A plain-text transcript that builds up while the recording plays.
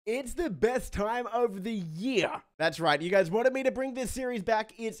It's the best time of the year. That's right. You guys wanted me to bring this series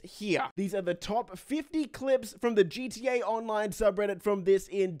back. It's here. These are the top 50 clips from the GTA Online subreddit from this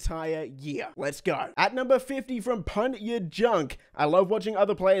entire year. Let's go. At number 50 from Punt Your Junk. I love watching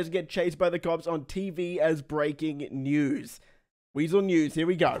other players get chased by the cops on TV as breaking news. Weasel News. Here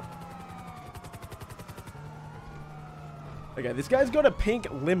we go. Okay, this guy's got a pink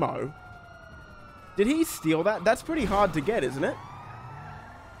limo. Did he steal that? That's pretty hard to get, isn't it?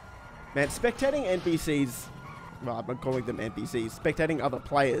 Man, spectating NPCs, well, I'm not calling them NPCs, spectating other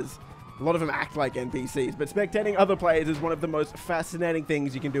players. A lot of them act like NPCs, but spectating other players is one of the most fascinating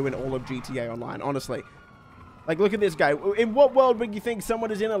things you can do in all of GTA Online, honestly. Like, look at this guy. In what world would you think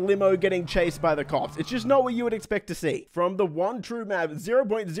someone is in a limo getting chased by the cops? It's just not what you would expect to see. From the one true map,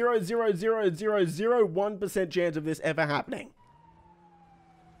 0.0000001% chance of this ever happening.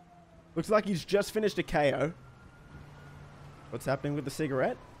 Looks like he's just finished a KO. What's happening with the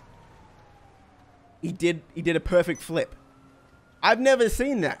cigarette? He did a perfect flip. I've never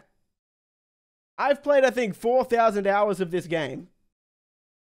seen that. I've played, I think, 4,000 hours of this game.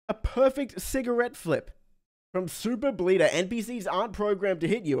 A perfect cigarette flip. From Super Bleeder, NPCs aren't programmed to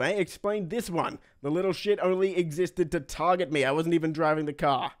hit you, eh? Explain this one. The little shit only existed to target me. I wasn't even driving the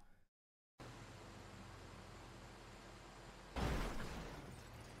car.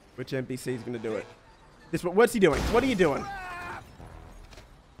 Which NPC is going to do it? This one. What's he doing? What are you doing?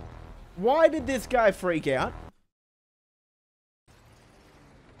 Why did this guy freak out?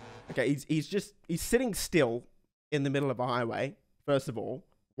 Okay, he's sitting still in the middle of a highway, first of all.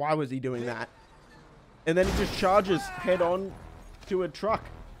 Why was he doing that? And then he just charges head on to a truck.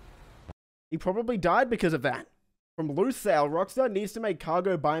 He probably died because of that. From Loose Sale, Rockstar needs to make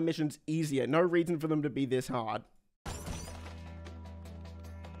cargo buy missions easier. No reason for them to be this hard.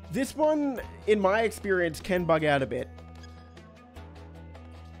 This one, in my experience, can bug out a bit.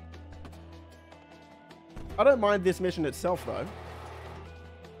 I don't mind this mission itself, though.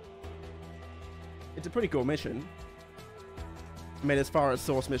 It's a pretty cool mission. I mean, as far as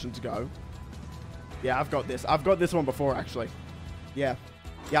source missions go. Yeah, I've got this. I've got this one before, actually. Yeah.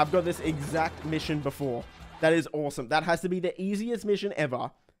 Yeah, I've got this exact mission before. That is awesome. That has to be the easiest mission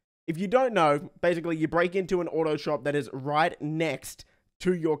ever. If you don't know, basically, you break into an auto shop that is right next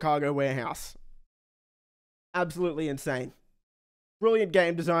to your cargo warehouse. Absolutely insane. Brilliant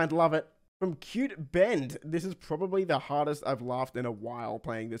game design. Love it. From Cute Bend, this is probably the hardest I've laughed in a while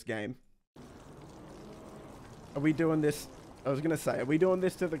playing this game. Are we doing this? I was going to say, are we doing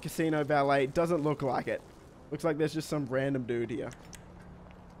this to the casino valet? Doesn't look like it. Looks like there's just some random dude here.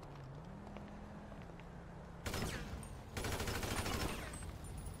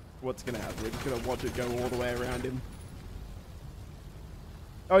 What's going to happen? We're just going to watch it go all the way around him.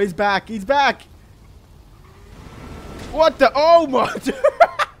 Oh, he's back. He's back. What the? Oh my.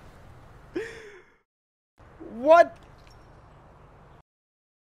 What?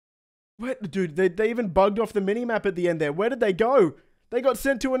 What? Dude, they even bugged off the minimap at the end there. Where did they go? They got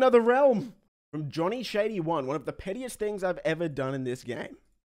sent to another realm. From Johnny Shady 1, one of the pettiest things I've ever done in this game.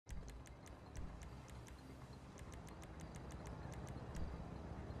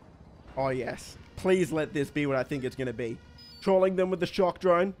 Oh, yes. Please let this be what I think it's going to be. Trolling them with the shock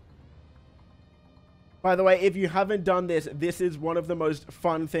drone. By the way, if you haven't done this, this is one of the most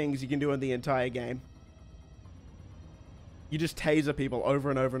fun things you can do in the entire game. You just taser people over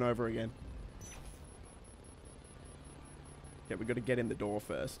and over and over again. Okay, we got to get in the door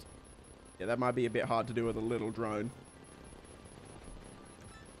first. Yeah, that might be a bit hard to do with a little drone.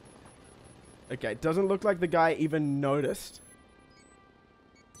 Okay, it doesn't look like the guy even noticed.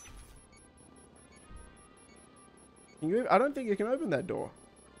 Can you, I don't think you can open that door.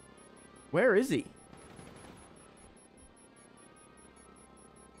 Where is he?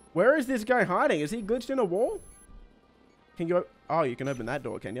 Where is this guy hiding? Is he glitched in a wall? Can you... Oh, you can open that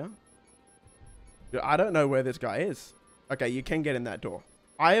door, can you? I don't know where this guy is. Okay, you can get in that door.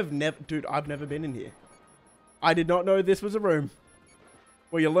 I have never... Dude, I've never been in here. I did not know this was a room.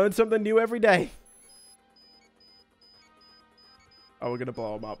 Well, you learn something new every day. Oh, we're going to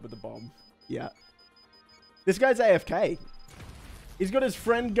blow him up with the bomb. Yeah. This guy's AFK. He's got his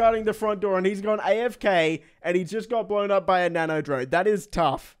friend guarding the front door and he's gone AFK and he just got blown up by a nano drone. That is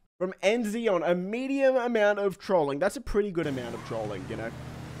tough. From Enzion, a medium amount of trolling. That's a pretty good amount of trolling, you know.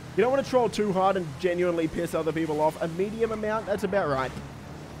 You don't want to troll too hard and genuinely piss other people off. A medium amount, that's about right.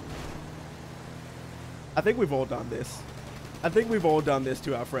 I think we've all done this. I think we've all done this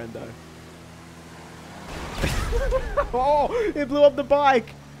to our friend, though. Oh, it blew up the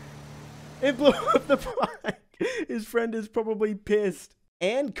bike. It blew up the bike. His friend is probably pissed.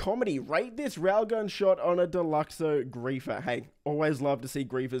 And comedy. Rate this railgun shot on a Deluxo griefer. Hey, always love to see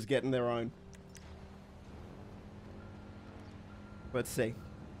griefers getting their own. Let's see.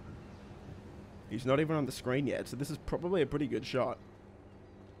 He's not even on the screen yet, so this is probably a pretty good shot.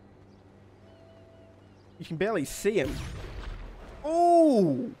 You can barely see him.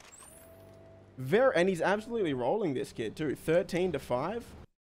 Ooh! And he's absolutely rolling this kid too. 13 to 5.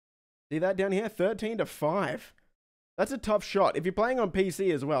 See that down here? 13 to 5. That's a tough shot. If you're playing on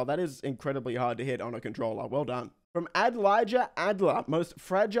PC as well, that is incredibly hard to hit on a controller. Well done. From Adlijah Adler, most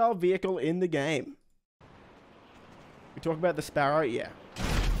fragile vehicle in the game. We talk about the Sparrow? Yeah.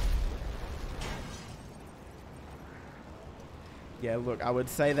 Yeah, look, I would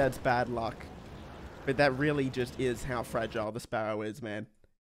say that's bad luck. But that really just is how fragile the Sparrow is, man.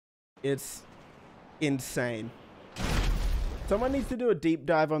 It's insane. Someone needs to do a deep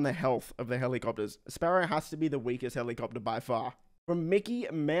dive on the health of the helicopters. Sparrow has to be the weakest helicopter by far. From Mickey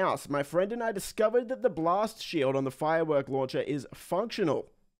Mouse, my friend and I discovered that the blast shield on the firework launcher is functional.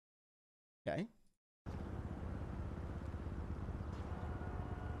 Okay.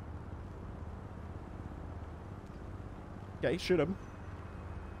 Okay, shoot him.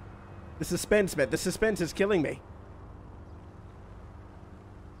 The suspense, man. The suspense is killing me.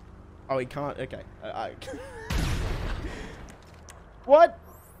 Oh, he can't. Okay. What?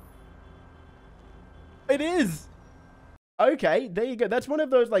 It is. Okay, there you go. That's one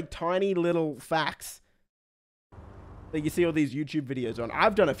of those like tiny little facts that you see all these YouTube videos on.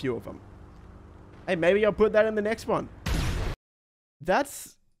 I've done a few of them. Hey, maybe I'll put that in the next one.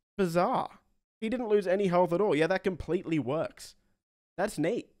 That's bizarre. He didn't lose any health at all. Yeah, that completely works. That's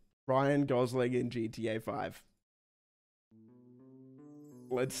neat. Ryan Gosling in GTA 5.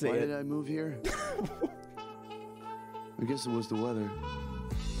 Let's see. Why did I move here? I guess it was the weather.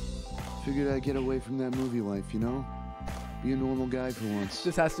 Figured I'd get away from that movie life, you know? Be a normal guy for once.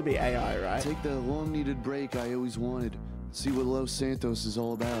 This has to be AI, right? Take the long-needed break I always wanted. See what Los Santos is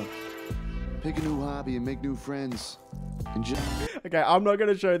all about. Pick a new hobby and make new friends. And just... Okay, I'm not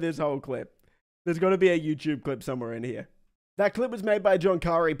going to show this whole clip. There's got to be a YouTube clip somewhere in here. That clip was made by John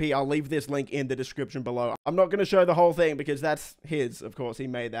Kari P. I'll leave this link in the description below. I'm not going to show the whole thing because that's his, of course. He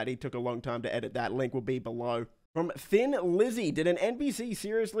made that. He took a long time to edit that. Link will be below. From Thin Lizzy, did an NPC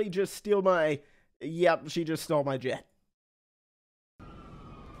seriously just steal my... Yep, she just stole my jet.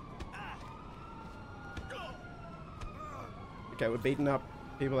 Okay, we're beating up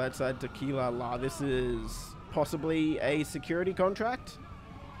people outside Tequila La. This is possibly a security contract.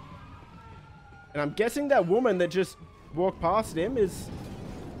 And I'm guessing that woman that just walked past him is...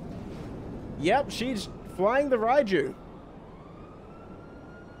 Yep, she's flying the Raiju.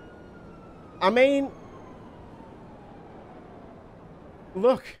 I mean...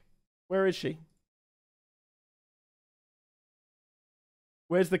 Look. Where is she?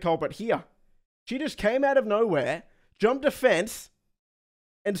 Where's the culprit? Here. She just came out of nowhere, jumped a fence,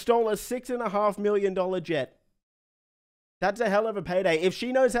 and stole a $6.5 million jet. That's a hell of a payday. If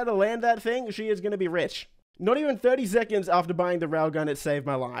she knows how to land that thing, she is going to be rich. Not even 30 seconds after buying the railgun, it saved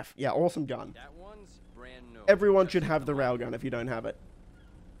my life. Yeah, awesome gun. That one's brand new. Everyone should have the railgun if you don't have it.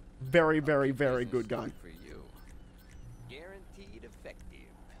 Very, very, very good gun. For you. Guaranteed effective.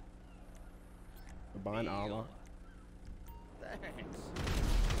 Combine armor. Thanks.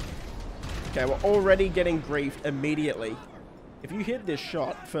 Okay, we're already getting griefed immediately. If you hit this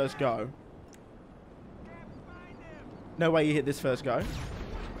shot, first go. No way you hit this first go.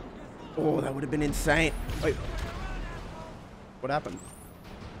 Oh, that would have been insane. Wait. What happened?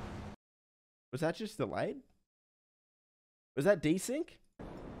 Was that just delayed? Was that desync?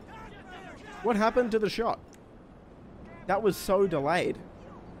 What happened to the shot? That was so delayed.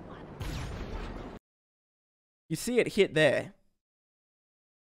 You see it hit there.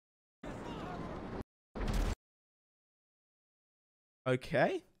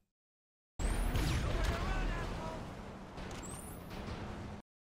 Okay.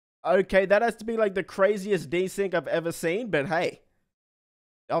 Okay, that has to be like the craziest desync I've ever seen, but hey,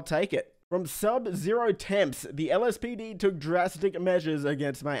 I'll take it. From Sub-Zero Temps, the LSPD took drastic measures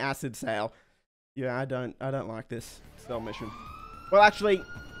against my acid sale. Yeah, I don't like this stealth mission. Well, actually,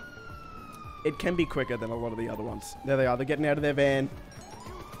 it can be quicker than a lot of the other ones. There they are. They're getting out of their van.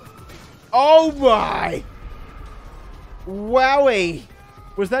 Oh my! Wowie!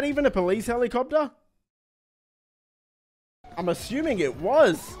 Was that even a police helicopter? I'm assuming it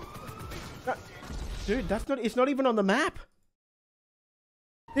was. No, dude, that's not, it's not even on the map.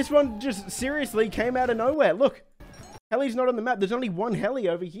 This one just seriously came out of nowhere. Look, heli's not on the map. There's only one heli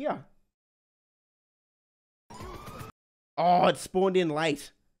over here. Oh, it spawned in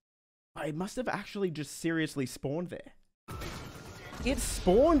late. Oh, it must have actually just seriously spawned there. It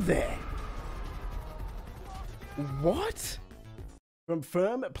spawned there. What?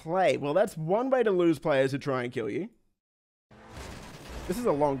 Confirm play. Well, that's one way to lose players who try and kill you. This is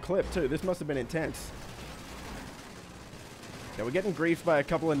a long clip, too. This must have been intense. Yeah, we're getting griefed by a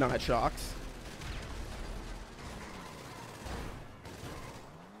couple of night sharks.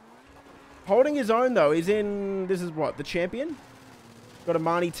 Holding his own, though. He's in... This is what? The champion? Got a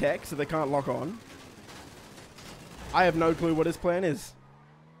Marnie tech, so they can't lock on. I have no clue what his plan is.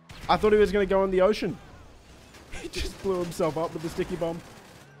 I thought he was going to go in the ocean. He just blew himself up with the sticky bomb.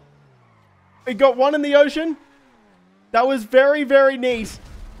 He got one in the ocean. That was very, very neat.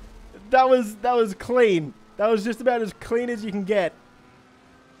 That was clean. That was just about as clean as you can get.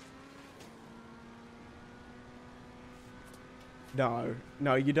 No.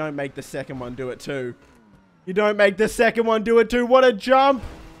 No, you don't make the second one do it too. You don't make the second one do it too. What a jump.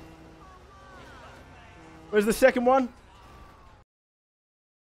 Where's the second one?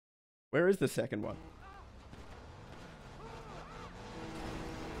 Where is the second one?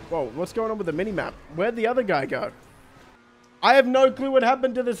 Whoa, what's going on with the minimap? Where'd the other guy go? I have no clue what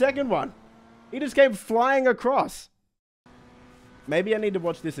happened to the second one. He just came flying across. Maybe I need to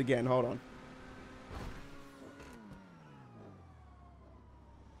watch this again. Hold on.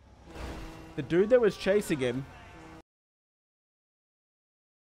 The dude that was chasing him,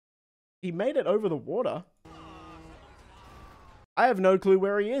 he made it over the water. I have no clue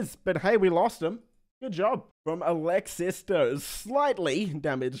where he is, but hey, we lost him. Good job. From Alexisto's slightly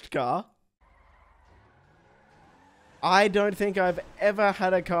damaged car. I don't think I've ever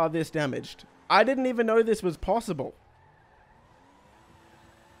had a car this damaged. I didn't even know this was possible.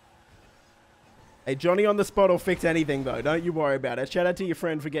 Hey, Johnny on the spot will fix anything though. Don't you worry about it. Shout out to your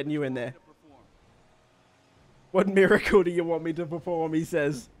friend for getting you in there. What miracle do you want me to perform? He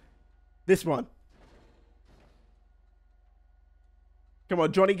says. This one. Come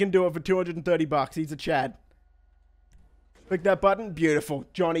on, Johnny can do it for 230 bucks. He's a Chad. Click that button. Beautiful.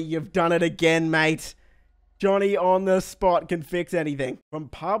 Johnny, you've done it again, mate. Johnny on the spot can fix anything. From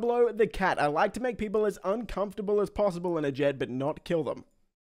Pablo the Cat. I like to make people as uncomfortable as possible in a jet, but not kill them.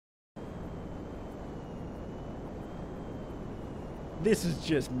 This is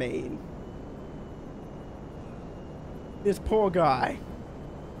just mean. This poor guy.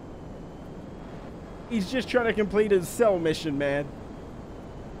 He's just trying to complete his cell mission, man.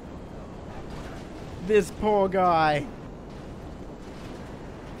 This poor guy.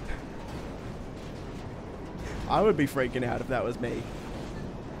 I would be freaking out if that was me.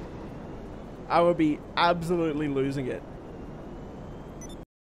 I would be absolutely losing it.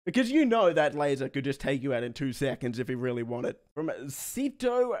 Because you know that laser could just take you out in 2 seconds if he really wanted. From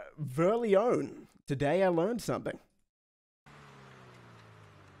Cito Verleone. Today I learned something.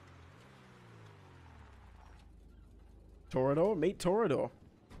 Torador? Meet Torador.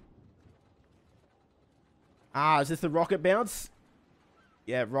 Ah, is this the rocket bounce?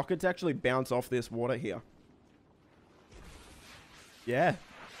 Yeah, rockets actually bounce off this water here. Yeah.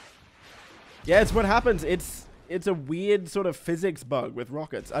 Yeah, it's what happens. It's a weird sort of physics bug with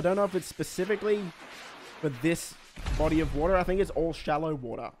rockets. I don't know if it's specifically for this body of water. I think it's all shallow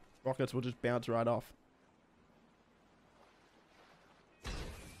water. Rockets will just bounce right off.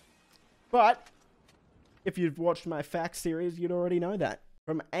 But if you've watched my facts series, you'd already know that.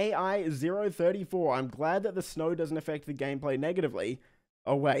 From AI034, I'm glad that the snow doesn't affect the gameplay negatively.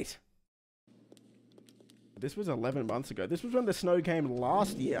 Oh, wait. This was 11 months ago. This was when the snow came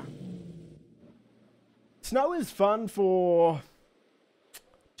last year. Snow is fun for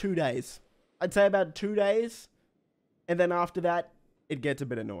 2 days. I'd say about 2 days. And then after that, it gets a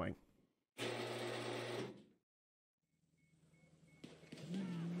bit annoying.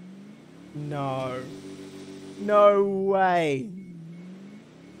 No. No way.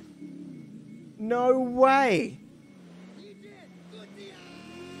 No way.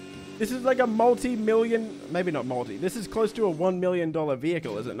 This is like a multi-million, maybe not multi. This is close to a $1 million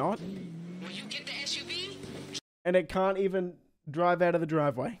vehicle, is it not? Will you get the SUV? And it can't even drive out of the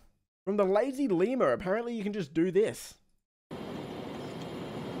driveway. From the Lazy Lemur, apparently you can just do this.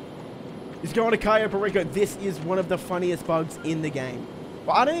 He's going to Cayo Perico. This is one of the funniest bugs in the game.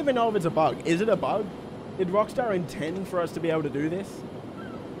 Well, I don't even know if it's a bug. Is it a bug? Did Rockstar intend for us to be able to do this?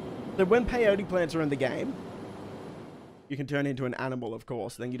 So when peyote plants are in the game, you can turn into an animal, of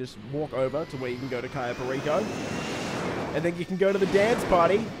course. Then you just walk over to where you can go to Cayo Perico. And then you can go to the dance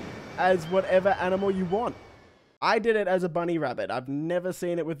party as whatever animal you want. I did it as a bunny rabbit. I've never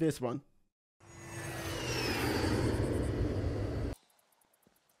seen it with this one.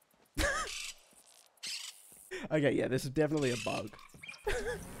 Okay, yeah, this is definitely a bug.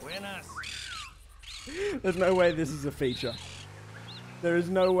 There's no way this is a feature. There is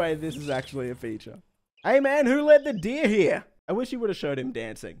no way this is actually a feature. Hey man, who led the deer here? I wish you would have showed him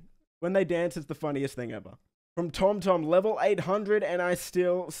dancing. When they dance, it's the funniest thing ever. From TomTom, level 800, and I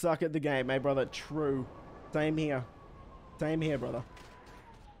still suck at the game. Hey brother, true. Same here. Same here, brother.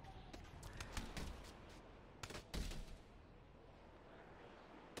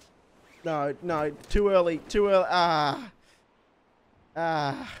 No, no, too early, too early.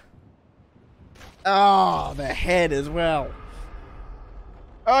 Oh, the head as well.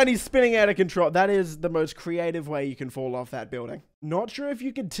 Oh, and he's spinning out of control. That is the most creative way you can fall off that building. Not sure if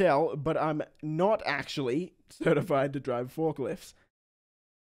you could tell, but I'm not actually certified to drive forklifts.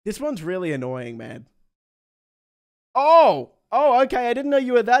 This one's really annoying, man. Oh, okay. I didn't know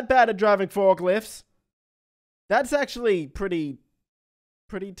you were that bad at driving forklifts. That's actually pretty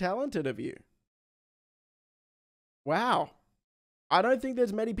talented of you. Wow. I don't think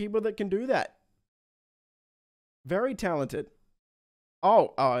there's many people that can do that. Very talented.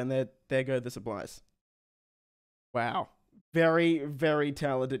 Oh, and there go the supplies. Wow. Very, very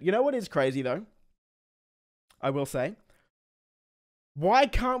talented. You know what is crazy, though? I will say. Why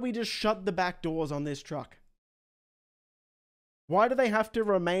can't we just shut the back doors on this truck? Why do they have to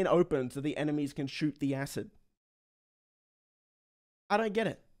remain open so the enemies can shoot the acid? I don't get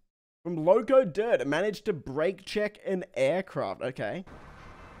it. From Loco Dirt, managed to brake check an aircraft. Okay.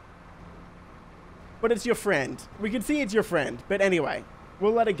 But it's your friend. We can see it's your friend. But anyway,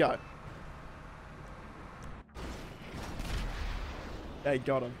 we'll let it go. They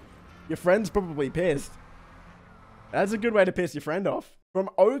got him. Your friend's probably pissed. That's a good way to piss your friend off. From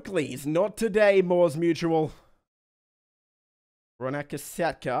Oakley's, not today, Moores Mutual.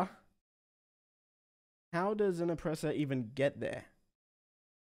 Ronakasatka. How does an oppressor even get there?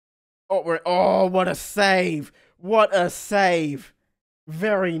 Oh, what a save. What a save.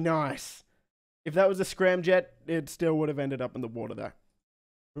 Very nice. If that was a scramjet, it still would have ended up in the water though.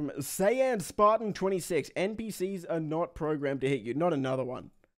 From Sayan Spartan 26, NPCs are not programmed to hit you. Not another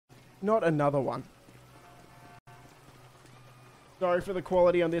one. Not another one. Sorry for the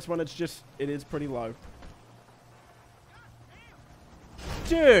quality on this one. It is pretty low.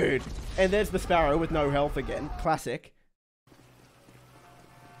 Dude! And there's the Sparrow with no health again. Classic.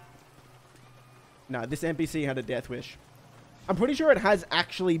 No, this NPC had a death wish. I'm pretty sure it has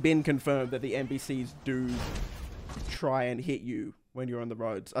actually been confirmed that the NPCs do try and hit you when you're on the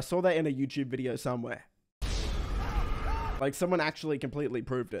roads. I saw that in a YouTube video somewhere. Like, someone actually completely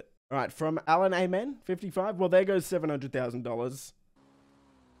proved it. Alright, from Alan Amen, 55. Well, there goes $700,000.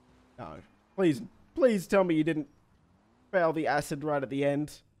 No. Please tell me you didn't fail the acid right at the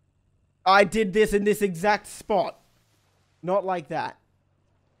end. I did this in this exact spot. Not like that.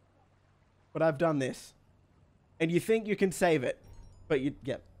 But I've done this. And you think you can save it. But you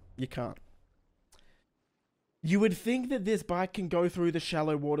can't. You would think that this bike can go through the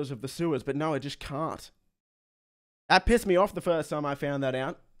shallow waters of the sewers, but no, it just can't. That pissed me off the first time I found that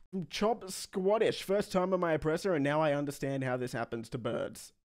out. Chop Squattish, first time on my oppressor, and now I understand how this happens to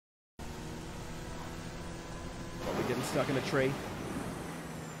birds. Probably getting stuck in a tree.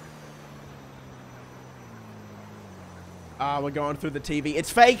 We're going through the TV.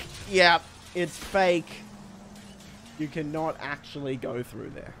 It's fake! Yeah, it's fake. You cannot actually go through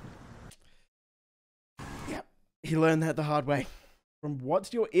there. Yep, he learned that the hard way. From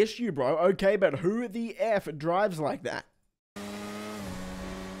what's your issue, bro? Okay, but who the F drives like that?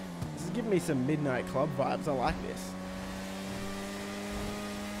 This is giving me some Midnight Club vibes. I like this.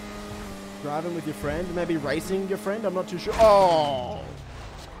 Driving with your friend, maybe racing your friend? I'm not too sure. Oh!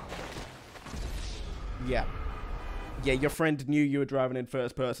 Yeah. Yeah, your friend knew you were driving in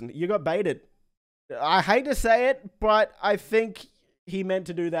first person. You got baited. I hate to say it, but I think he meant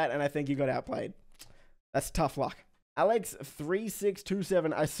to do that, and I think he got outplayed. That's tough luck.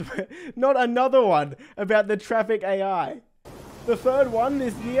 Alex3627, I swear, not another one about the traffic AI. The third one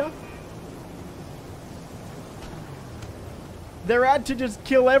this year. They're out to just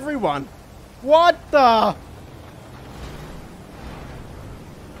kill everyone. What the?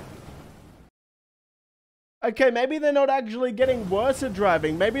 Okay, maybe they're not actually getting worse at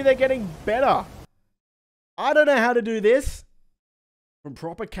driving. Maybe they're getting better. I don't know how to do this. From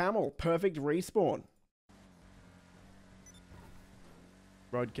Proper Camel, perfect respawn.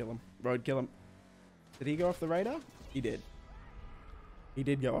 Roadkill him. Roadkill him. Did he go off the radar? He did. He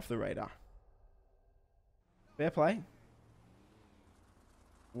did go off the radar. Fair play.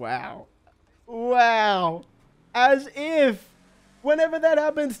 Wow. Wow. As if whenever that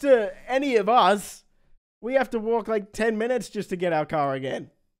happens to any of us, we have to walk like 10 minutes just to get our car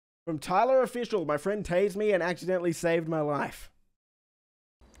again. From Tyler Official, my friend tased me and accidentally saved my life.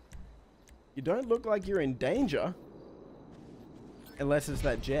 You don't look like you're in danger. Unless it's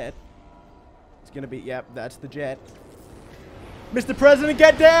that jet. It's gonna be, yep, that's the jet. Mr. President,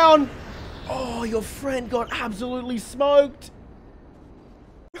 get down! Oh, your friend got absolutely smoked.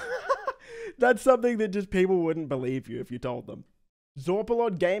 That's something that just people wouldn't believe you if you told them.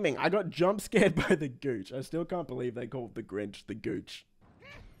 Zorpalord Gaming, I got jump scared by the Gooch. I still can't believe they called the Grinch the Gooch.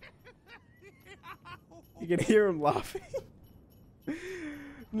 You can hear him laughing.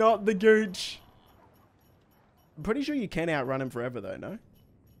 Not the Gooch. I'm pretty sure you can outrun him forever though, no?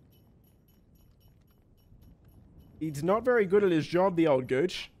 He's not very good at his job, the old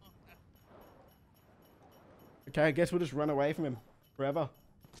Gooch. Okay, I guess we'll just run away from him forever.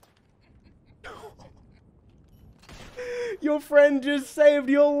 Your friend just saved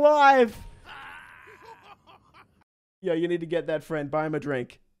your life. Yo, you need to get that friend. Buy him a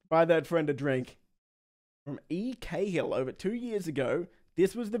drink. Buy that friend a drink. From E. Cahill over 2 years ago,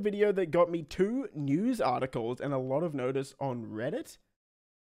 this was the video that got me 2 news articles and a lot of notice on Reddit.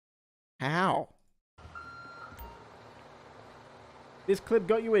 How? This clip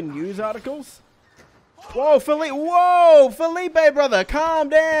got you in news articles? Whoa, Felipe! Whoa, Felipe, brother, calm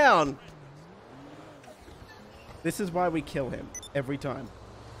down. This is why we kill him every time.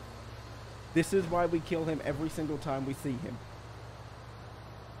 This is why we kill him every single time we see him.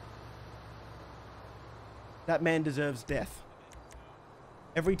 That man deserves death.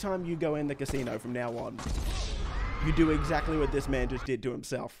 Every time you go in the casino from now on, you do exactly what this man just did to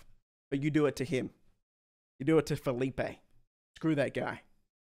himself. But you do it to him. You do it to Felipe. Screw that guy.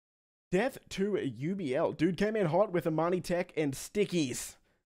 Death to a UBL. Dude came in hot with Amani Tech and stickies.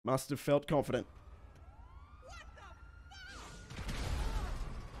 Must have felt confident.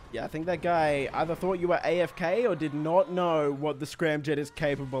 Yeah, I think that guy either thought you were AFK or did not know what the scramjet is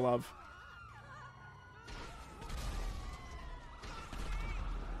capable of.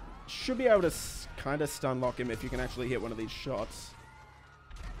 Should be able to kind of stun lock him if you can actually hit one of these shots.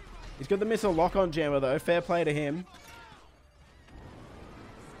 He's got the missile lock-on jammer though. Fair play to him.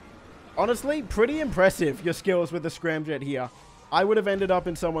 Honestly, pretty impressive, your skills with the scramjet here. I would have ended up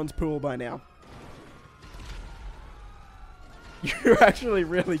in someone's pool by now. You're actually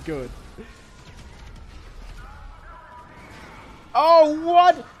really good. Oh,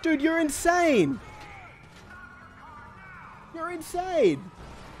 what? Dude, you're insane. You're insane.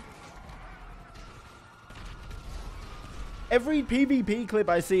 Every PvP clip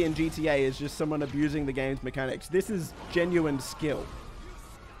I see in GTA is just someone abusing the game's mechanics. This is genuine skill.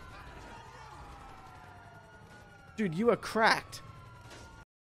 Dude, you are cracked.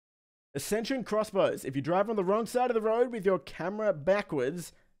 Ascension crossbows. If you drive on the wrong side of the road with your camera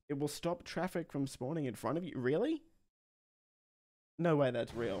backwards, it will stop traffic from spawning in front of you. Really? No way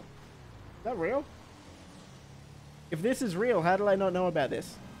that's real. Is that real? If this is real, how did I not know about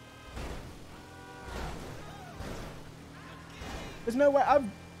this? There's no way.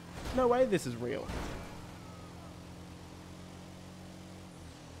 No way this is real.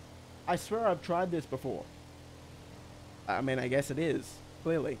 I swear I've tried this before. I mean, I guess it is.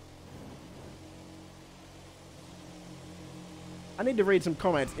 Clearly. I need to read some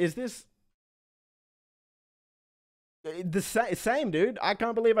comments. Is this the same, dude? I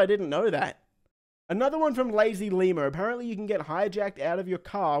can't believe I didn't know that. Another one from Lazy Lima. Apparently you can get hijacked out of your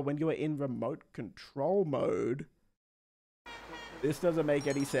car when you are in remote control mode. This doesn't make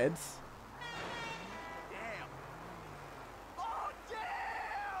any sense. Damn. Oh, damn!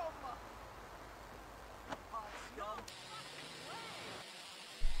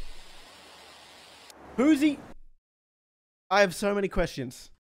 Who's he? I have so many questions.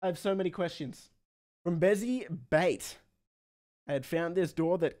 I have so many questions. From Bezzy Bait. I had found this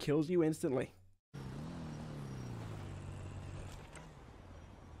door that kills you instantly.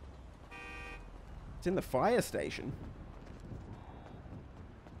 It's in the fire station.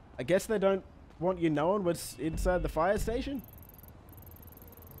 I guess they don't want you knowing what's inside the fire station?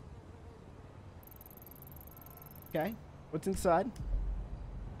 Okay, what's inside?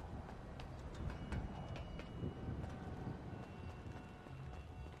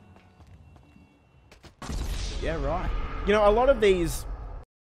 Yeah, right. You know, a lot of these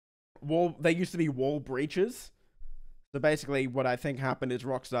they used to be wall breaches. So basically what I think happened is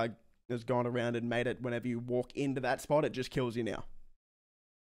Rockstar has gone around and made it whenever you walk into that spot, it just kills you now.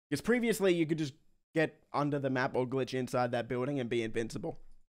 Because previously you could just get under the map or glitch inside that building and be invincible.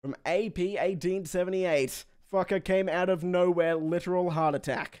 From AP 1878, fucker came out of nowhere, literal heart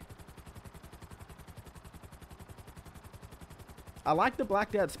attack. I like the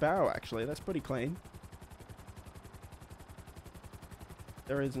blacked out Sparrow actually, that's pretty clean.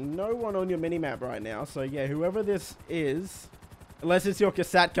 There is no one on your minimap right now, so yeah, whoever this is, unless it's your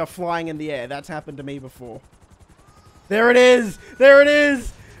Kasatka flying in the air, that's happened to me before. There it is! There it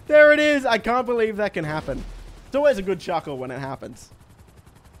is! There it is! I can't believe that can happen. It's always a good chuckle when it happens.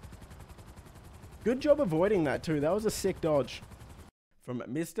 Good job avoiding that too. That was a sick dodge. From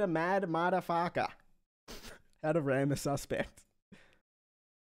Mr. Mad Motherfucker. How to ram a suspect.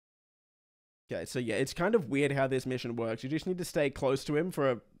 Okay, so yeah, it's kind of weird how this mission works. You just need to stay close to him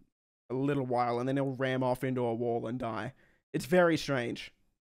for a little while, and then he'll ram off into a wall and die. It's very strange.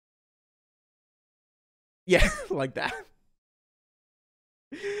 Yeah, like that.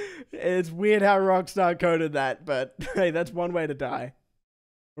 It's weird how Rockstar coded that, but hey, that's one way to die.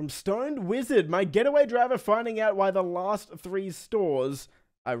 From Stoned Wizard, my getaway driver finding out why the last 3 stores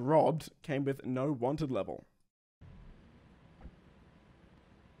I robbed came with no wanted level.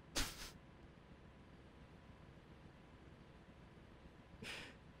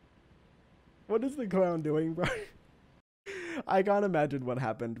 What is the clown doing, bro? I can't imagine what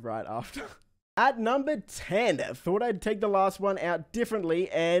happened right after. At number 10, thought I'd take the last one out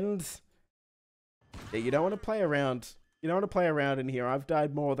differently, and yeah, you don't want to play around. You don't want to play around in here. I've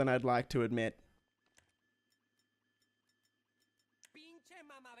died more than I'd like to admit.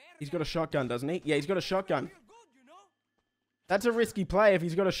 He's got a shotgun, doesn't he? Yeah, he's got a shotgun. That's a risky play if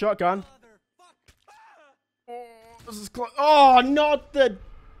he's got a shotgun. Oh, this is close. Oh, not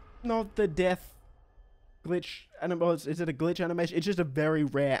the death glitch. Is it a glitch animation? It's just a very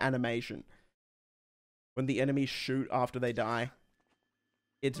rare animation. When the enemies shoot after they die.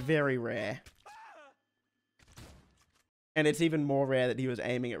 It's very rare. And it's even more rare that he was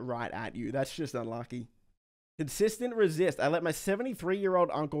aiming it right at you. That's just unlucky. Consistent resist. I let my 73-year-old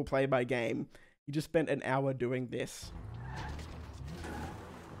uncle play my game. He just spent an hour doing this.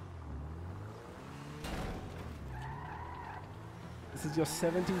 This is your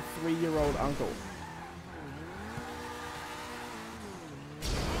 73-year-old uncle.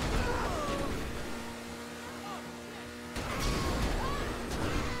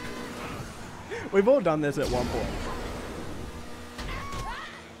 We've all done this at one point.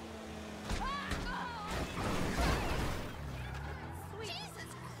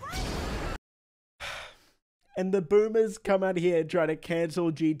 And the boomers come out here trying to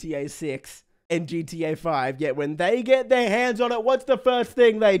cancel GTA 6 and GTA 5, yet when they get their hands on it, what's the first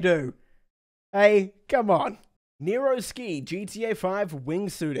thing they do? Hey, come on. Nero Ski, GTA 5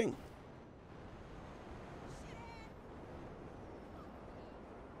 wingsuiting.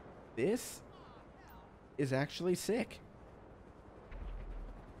 This is actually sick.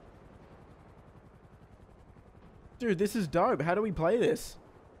 Dude, this is dope. How do we play this?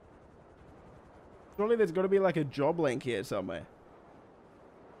 Surely there's got to be like a job link here somewhere.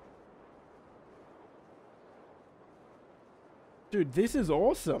 Dude, this is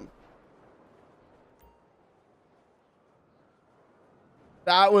awesome.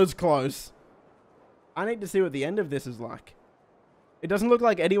 That was close. I need to see what the end of this is like. It doesn't look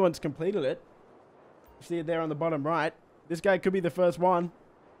like anyone's completed it. You see it there on the bottom right. This guy could be the first one.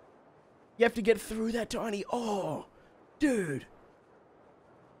 You have to get through that tiny... Oh, dude.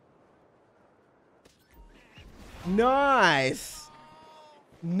 Nice.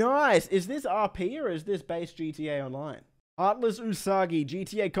 Nice. Is this RP or is this base GTA Online? Heartless Usagi.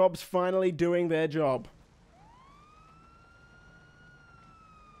 GTA cops finally doing their job.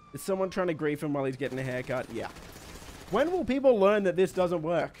 Is someone trying to grief him while he's getting a haircut? Yeah. When will people learn that this doesn't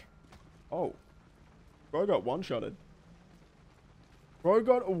work? Oh. Bro got one-shotted. Bro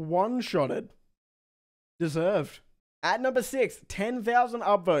got one-shotted. Deserved. At number 6, 10,000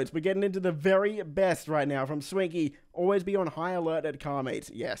 upvotes. We're getting into the very best right now from Swinky. Always be on high alert at car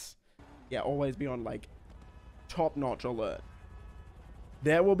meets. Yes. Yeah, always be on, like, top-notch alert.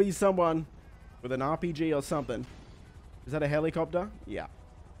 There will be someone with an RPG or something. Is that a helicopter? Yeah.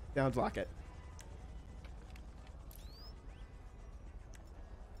 Sounds like it.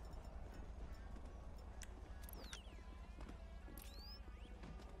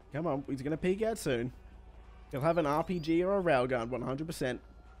 Come on, he's going to peek out soon. He'll have an RPG or a railgun, 100%.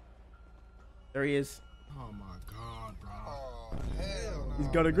 There he is. Oh my god, bro. Oh, hell no. He's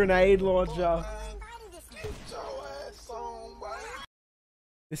got a grenade launcher. Get your ass on, boy.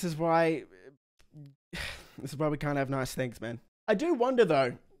 This is why we can't have nice things, man. I do wonder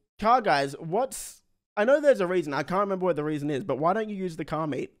though, car guys, I know there's a reason. I can't remember what the reason is, but why don't you use the car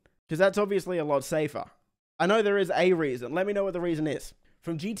meet? Because that's obviously a lot safer. I know there is a reason. Let me know what the reason is.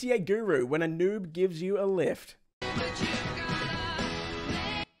 From GTA Guru, when a noob gives you a lift. I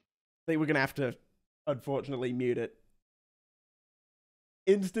think we're going to have to, unfortunately, mute it.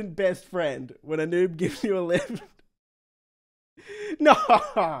 Instant best friend, when a noob gives you a lift. No!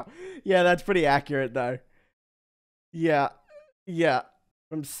 Yeah, that's pretty accurate, though. Yeah. Yeah.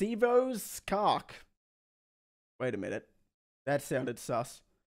 From Sivo's Kark. Wait a minute. That sounded sus.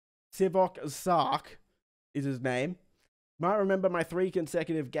 Sivok Sark is his name. Might remember my 3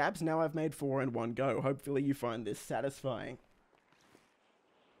 consecutive gaps. Now I've made 4 in one go. Hopefully you find this satisfying.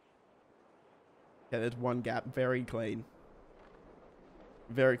 Okay, there's one gap. Very clean.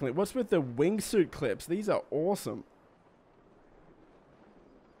 Very clean. What's with the wingsuit clips? These are awesome.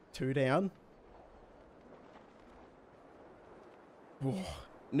 2 down. Whoa.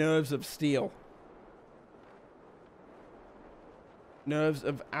 Nerves of steel. Nerves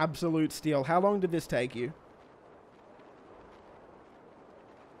of absolute steel. How long did this take you?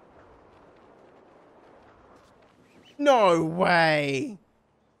 No way!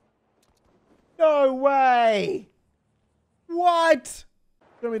 No way! What?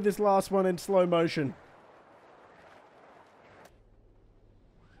 Show me this last one in slow motion.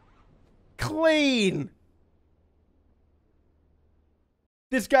 Clean!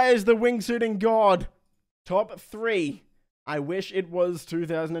 This guy is the wingsuiting god. Top 3. I wish it was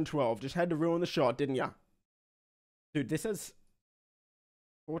 2012. Just had to ruin the shot, didn't ya? Dude, this has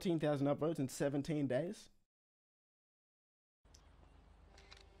 14,000 upvotes in 17 days.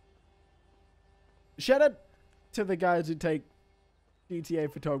 Shout out to the guys who take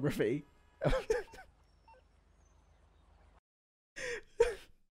GTA photography.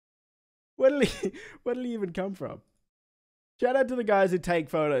 Where did he even come from? Shout out to the guys who take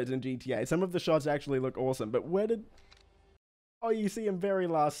photos in GTA. Some of the shots actually look awesome, but where did... Oh, you see him very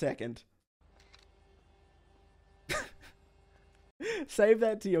last second. Save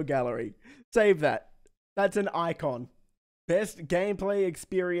that to your gallery. Save that. That's an icon. Best gameplay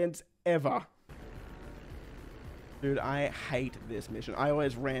experience ever. Dude, I hate this mission. I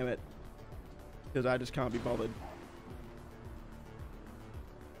always ram it because I just can't be bothered.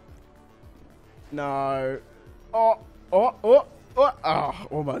 No. Oh,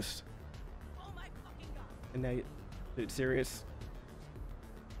 almost. And now, dude, serious.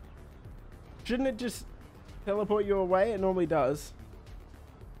 Shouldn't it just teleport you away? It normally does.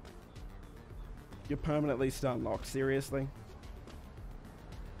 You're permanently stun locked. Seriously?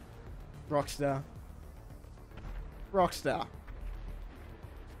 Rockstar. Rockstar.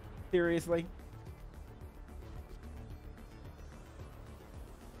 Seriously?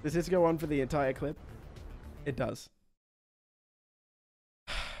 Does this go on for the entire clip? It does.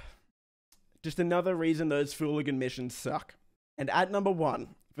 Just another reason those Fooligan missions suck. And at number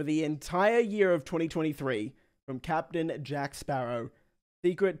 1, for the entire year of 2023, from Captain Jack Sparrow,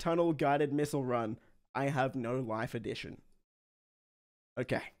 Secret Tunnel Guided Missile Run, I Have No Life Edition.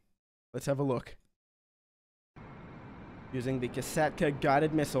 Okay, let's have a look. Using the Kasatka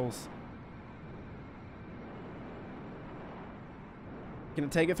guided missiles. Can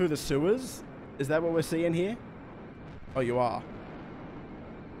it take it through the sewers? Is that what we're seeing here? Oh, you are.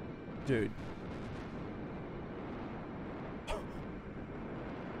 Dude.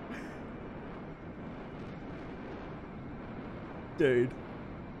 Dude.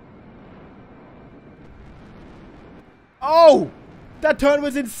 Oh! That turn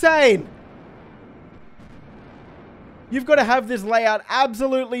was insane! You've got to have this layout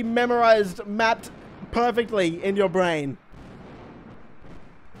absolutely memorized, mapped perfectly in your brain.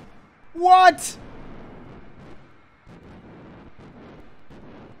 What?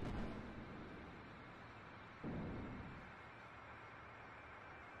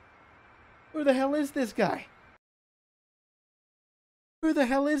 Who the hell is this guy? Who the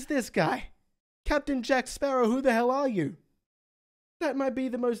hell is this guy? Captain Jack Sparrow, who the hell are you? That might be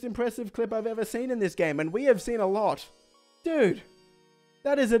the most impressive clip I've ever seen in this game, and we have seen a lot. Dude,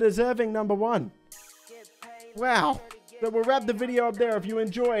 that is a deserving number 1. Wow. So we'll wrap the video up there. If you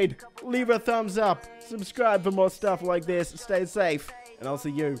enjoyed, leave a thumbs up. Subscribe for more stuff like this. Stay safe, and I'll see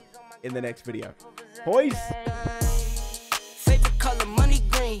you in the next video. Boys. Favorite color, money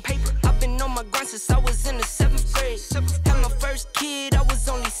green. Paper. I've been on my grind since I was in the 7th grade. Had my first kid, I was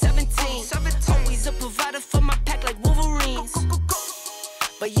only 17. Always a provider for my pack like Wolverines.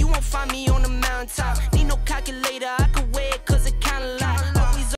 But you won't find me on the mountaintop.